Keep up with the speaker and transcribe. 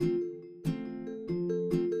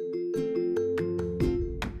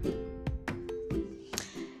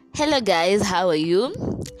Hello guys, how are you?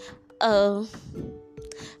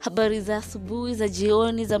 Habari za asubuhi, za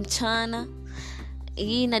jioni, za mchana.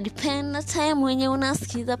 Hii ina depend na time wenye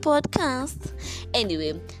unasikiza podcast.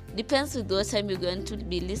 Anyway, depends with what time you're going to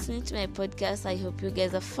be listening to my podcast. I hope you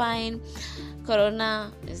guys are fine.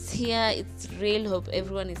 Corona is here. It's real. Hope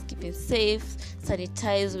everyone is keeping safe.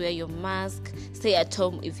 Sanitize, wear your mask. Stay at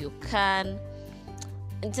home if you can.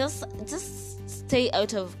 And just stay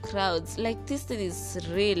out of crowds. Like, this thing is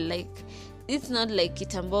real. Like, it's not like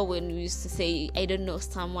Kitambo when we used to say, I don't know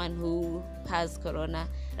someone who has corona.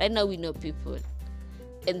 Right now we know people,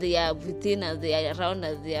 and they are within us, they are around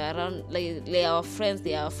us, they are around, like our friends,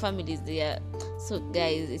 they are our families, they are. So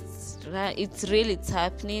guys, it's real, it's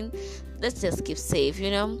happening. Let's just keep safe,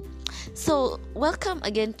 So welcome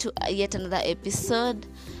again to yet another episode.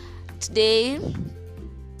 Today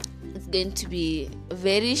it's going to be a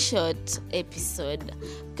very short episode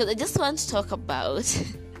because I just want to talk about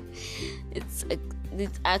it's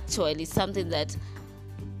actually something that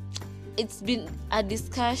it's been a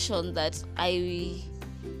discussion that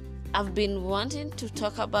I've been wanting to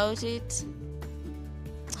talk about it.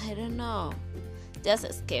 I don't know, just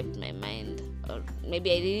escaped my mind, or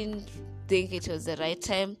maybe I didn't think it was the right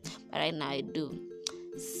time, but right now I do.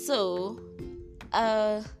 So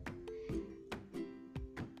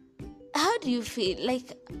how do you feel?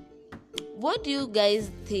 Like, what do you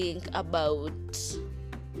guys think about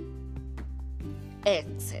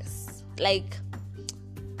exes? Like,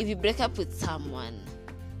 if you break up with someone,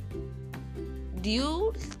 do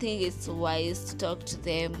you think it's wise to talk to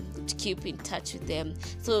them, to keep in touch with them?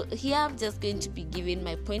 So here I'm just going to be giving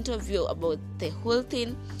my point of view about the whole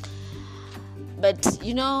thing. But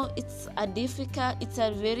it's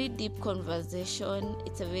a very deep conversation.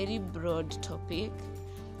 It's a very broad topic.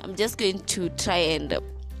 I'm just going to try and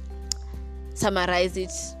summarize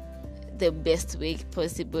it the best way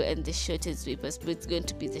possible and the shortest way possible. It's going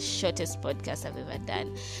to be the shortest podcast I've ever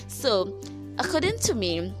done. So, according to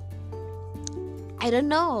me, I don't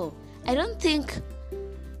know. I don't think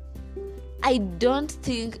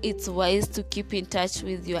it's wise to keep in touch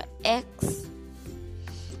with your ex,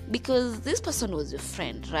 because this person was your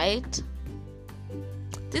friend, right?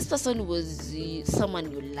 This person was someone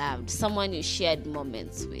you loved, someone you shared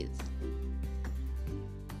moments with.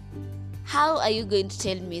 How are you going to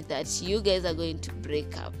tell me that you guys are going to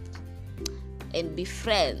break up and be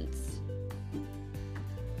friends?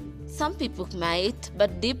 Some people might,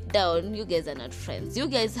 but deep down, you guys are not friends. You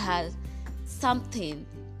guys have something.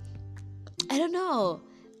 I don't know.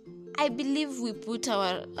 I believe we put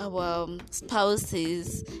our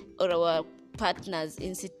spouses or our partners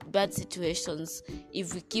in bad situations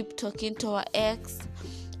if we keep talking to our ex.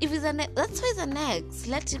 If it's that's why it's an ex.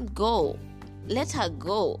 Let him go. Let her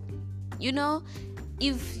go.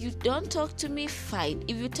 If you don't talk to me, fine.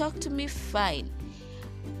 If you talk to me, fine.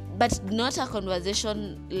 But not a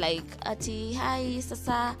conversation like ati hi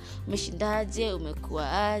sasa umeshindaje,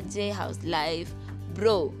 umekuwa aje, how's life?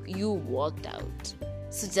 Bro, you walked out.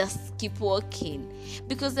 So just keep walking.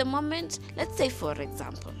 Because the moment, let's say for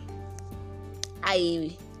example,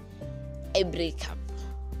 I break up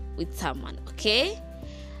with someone, okay?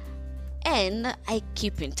 And I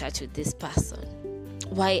keep in touch with this person.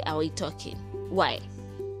 Why are we talking? Why?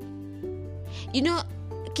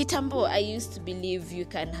 Kitambo, I used to believe you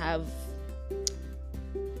can have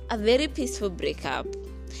a very peaceful breakup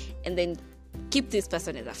and then keep this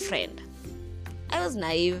person as a friend. I was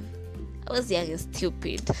naive. I was young and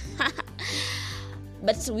stupid.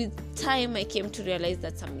 But with time, I came to realize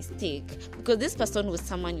that's a mistake, because this person was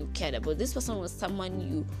someone you cared about. This person was someone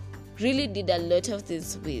you really did a lot of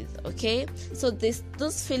things with, okay? So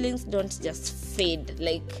those feelings don't just fade.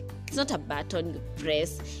 Like, it's not a button you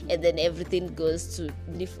press and then everything goes to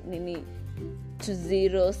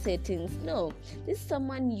zero settings. No, this is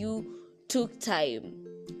someone you took time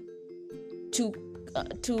to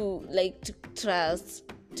trust,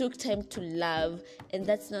 took time to love, and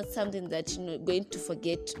that's not something that you're going to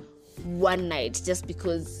forget one night just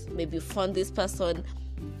because maybe you found this person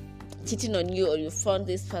cheating on you, or you found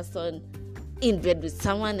this person in bed with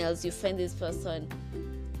someone else. You find this person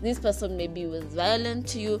maybe was violent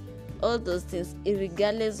to you. All those things,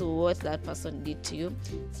 regardless of what that person did to you,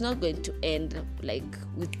 it's not going to end like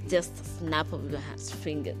with just a snap of your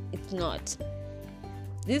finger. It's not.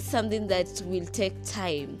 This is something that will take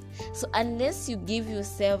time. So unless you give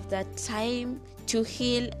yourself that time to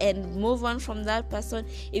heal and move on from that person,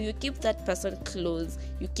 if you keep that person close,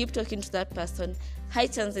 you keep talking to that person, high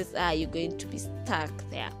chances are you're going to be stuck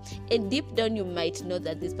there. And deep down, you might know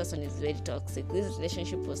that this person is very toxic. This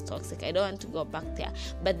relationship was toxic. I don't want to go back there.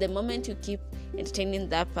 But the moment you keep entertaining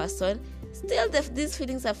that person, still these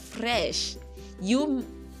feelings are fresh. You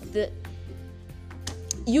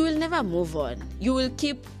will never move on. You will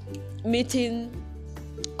keep meeting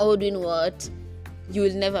or doing what. You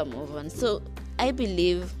will never move on. So I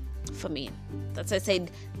believe, for me, that's why I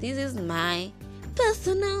said this is my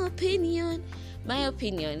personal opinion. My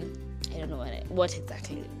opinion, I don't know what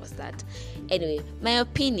exactly was that. Anyway, my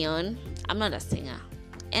opinion, I'm not a singer,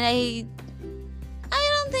 and I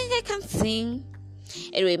don't think I can sing.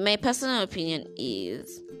 Anyway, my personal opinion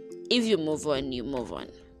is, if you move on, you move on.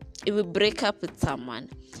 If you break up with someone,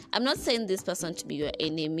 I'm not saying this person to be your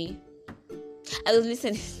enemy. I was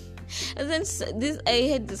listening, and then I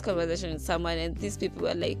had this conversation with someone, and these people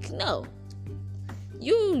were like, no,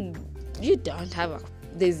 you don't have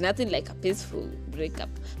there's nothing like a peaceful breakup.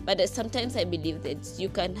 But sometimes I believe that you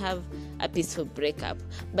can have a peaceful breakup,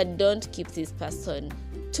 but don't keep this person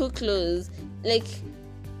too close. Like,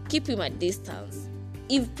 keep him at distance.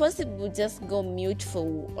 If possible, just go mute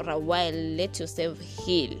for a while. Let yourself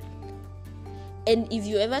heal. And if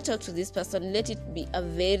you ever talk to this person, let it be a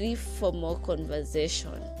very formal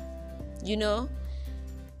conversation.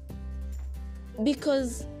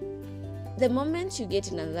 Because the moment you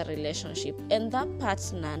get in another relationship and that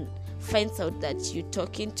partner finds out that you're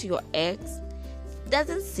talking to your ex,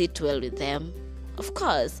 doesn't sit well with them. Of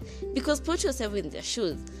course, because put yourself in their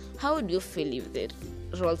shoes. How would you feel if the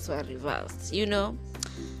roles were reversed?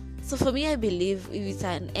 So for me, I believe if it's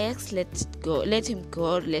an ex, let it go. Let him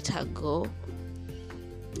go, let her go.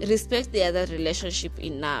 Respect the other relationship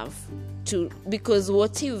enough because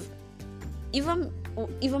what if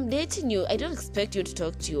I'm dating you, I don't expect you to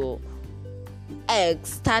talk to your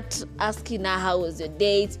ex, start asking her how was your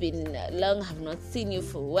day, it's been long, have not seen you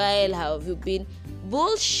for a while, how have you been?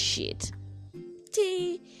 Bullshit.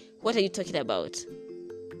 What are you talking about?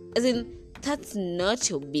 As in, that's not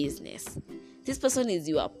your business. This person is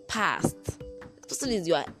your past. This person is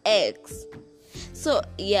your ex. So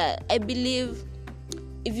yeah, I believe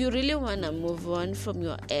if you really want to move on from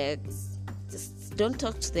your ex, just don't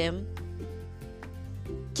talk to them.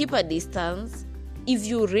 Keep a distance. If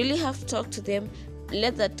you really have to talk to them,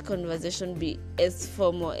 let that conversation be as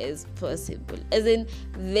formal as possible. As in,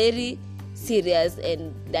 very serious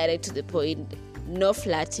and direct to the point. No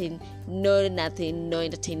flirting, no nothing, no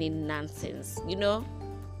entertaining nonsense.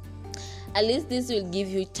 At least this will give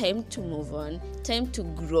you time to move on, time to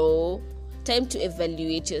grow, time to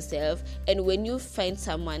evaluate yourself. And when you find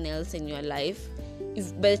someone else in your life,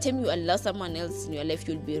 if by the time you allow someone else in your life,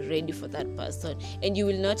 you'll be ready for that person, and you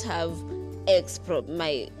will not have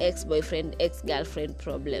my ex-boyfriend, ex-girlfriend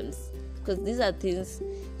problems, because those are things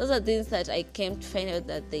that I came to find out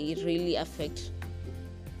that they really affect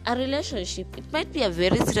a relationship. It might be a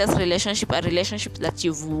very serious relationship, a relationship that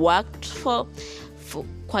you've worked for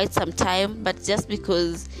quite some time, but just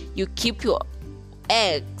because you keep your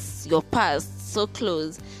ex, your past, so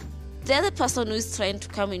close, the other person who is trying to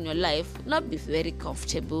come in your life will not be very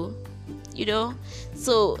comfortable.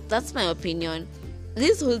 So that's my opinion.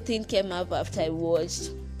 This whole thing came up after I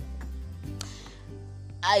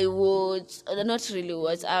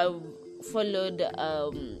followed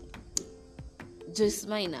Joyce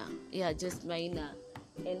Minor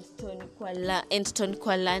and Tony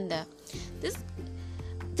Kwalanda.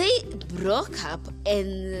 They broke up,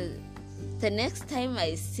 and the next time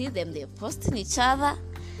I see them, they're posting each other,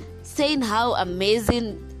 saying how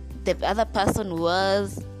amazing the other person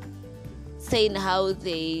was, saying how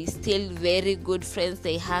they still very good friends,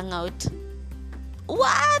 they hang out.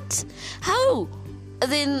 What? How?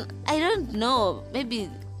 Then I don't know. Maybe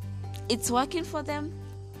it's working for them,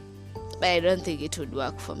 but I don't think it would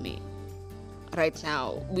work for me right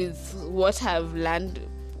now with what I've learned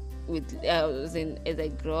as I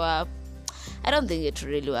grow up. I don't think it will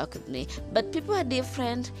really work with me. But people are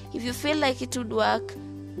different. If you feel like it would work,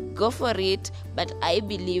 go for it. But I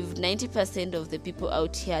believe 90% of the people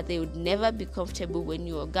out here, they would never be comfortable when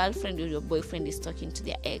your girlfriend or your boyfriend is talking to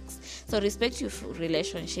their ex. So respect your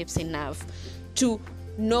relationships enough to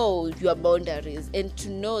know your boundaries, and to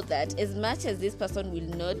know that as much as this person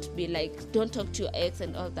will not be like, don't talk to your ex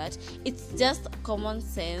and all that, it's just common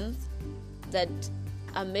sense that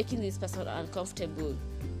I'm making this person uncomfortable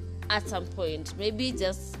at some point. Maybe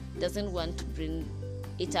just doesn't want to bring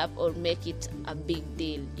it up or make it a big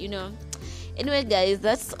deal, Anyway, guys,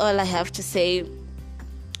 that's all I have to say.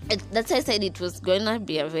 That's why I said it was going to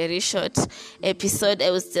be a very short episode.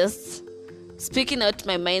 I was just speaking out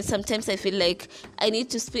my mind. Sometimes I feel like I need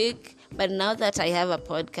to speak, but now that I have a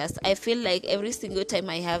podcast, I feel like every single time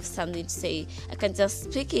I have something to say, I can just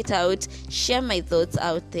speak it out, share my thoughts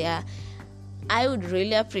out there. I would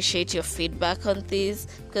really appreciate your feedback on this,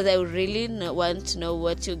 because I would really want to know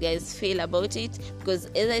what you guys feel about it, because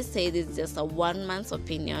as I said, it's just a 1 month's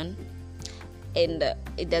opinion, and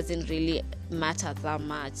it doesn't really matter that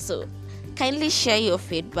much. So kindly share your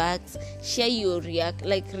feedbacks, share your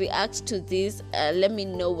react to this. Let me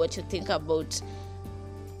know what you think about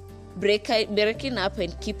breaking up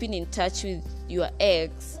and keeping in touch with your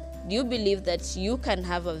ex. Do you believe that you can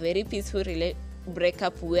have a very peaceful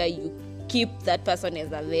breakup where you keep that person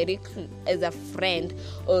as a friend,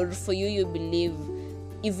 or for you believe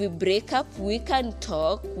if we break up, we can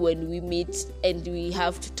talk when we meet, and we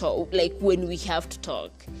have to talk when we have to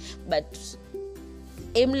talk, but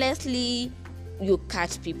aimlessly you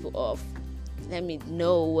cut people off? Let me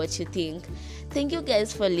know what you think. Thank you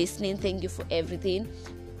guys for listening. Thank you for everything.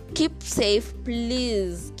 Keep safe,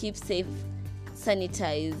 please. Keep safe.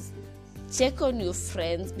 Sanitize. Check on your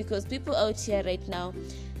friends, because people out here right now,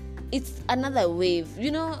 it's another wave.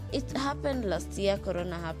 It happened last year.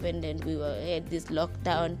 Corona happened, and we had this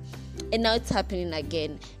lockdown, and now it's happening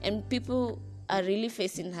again, and people are really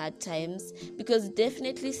facing hard times, because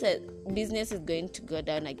definitely business is going to go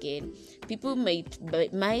down again. People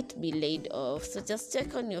might be laid off. So just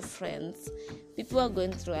check on your friends. People are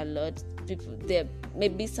going through a lot.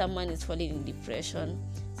 Maybe someone is falling in depression.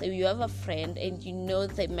 So if you have a friend and you know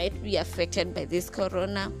they might be affected by this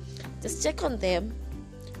corona, just check on them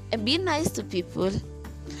and be nice to people,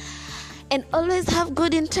 and always have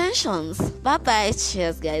good intentions. Bye bye.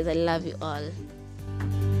 Cheers, guys. I love you all.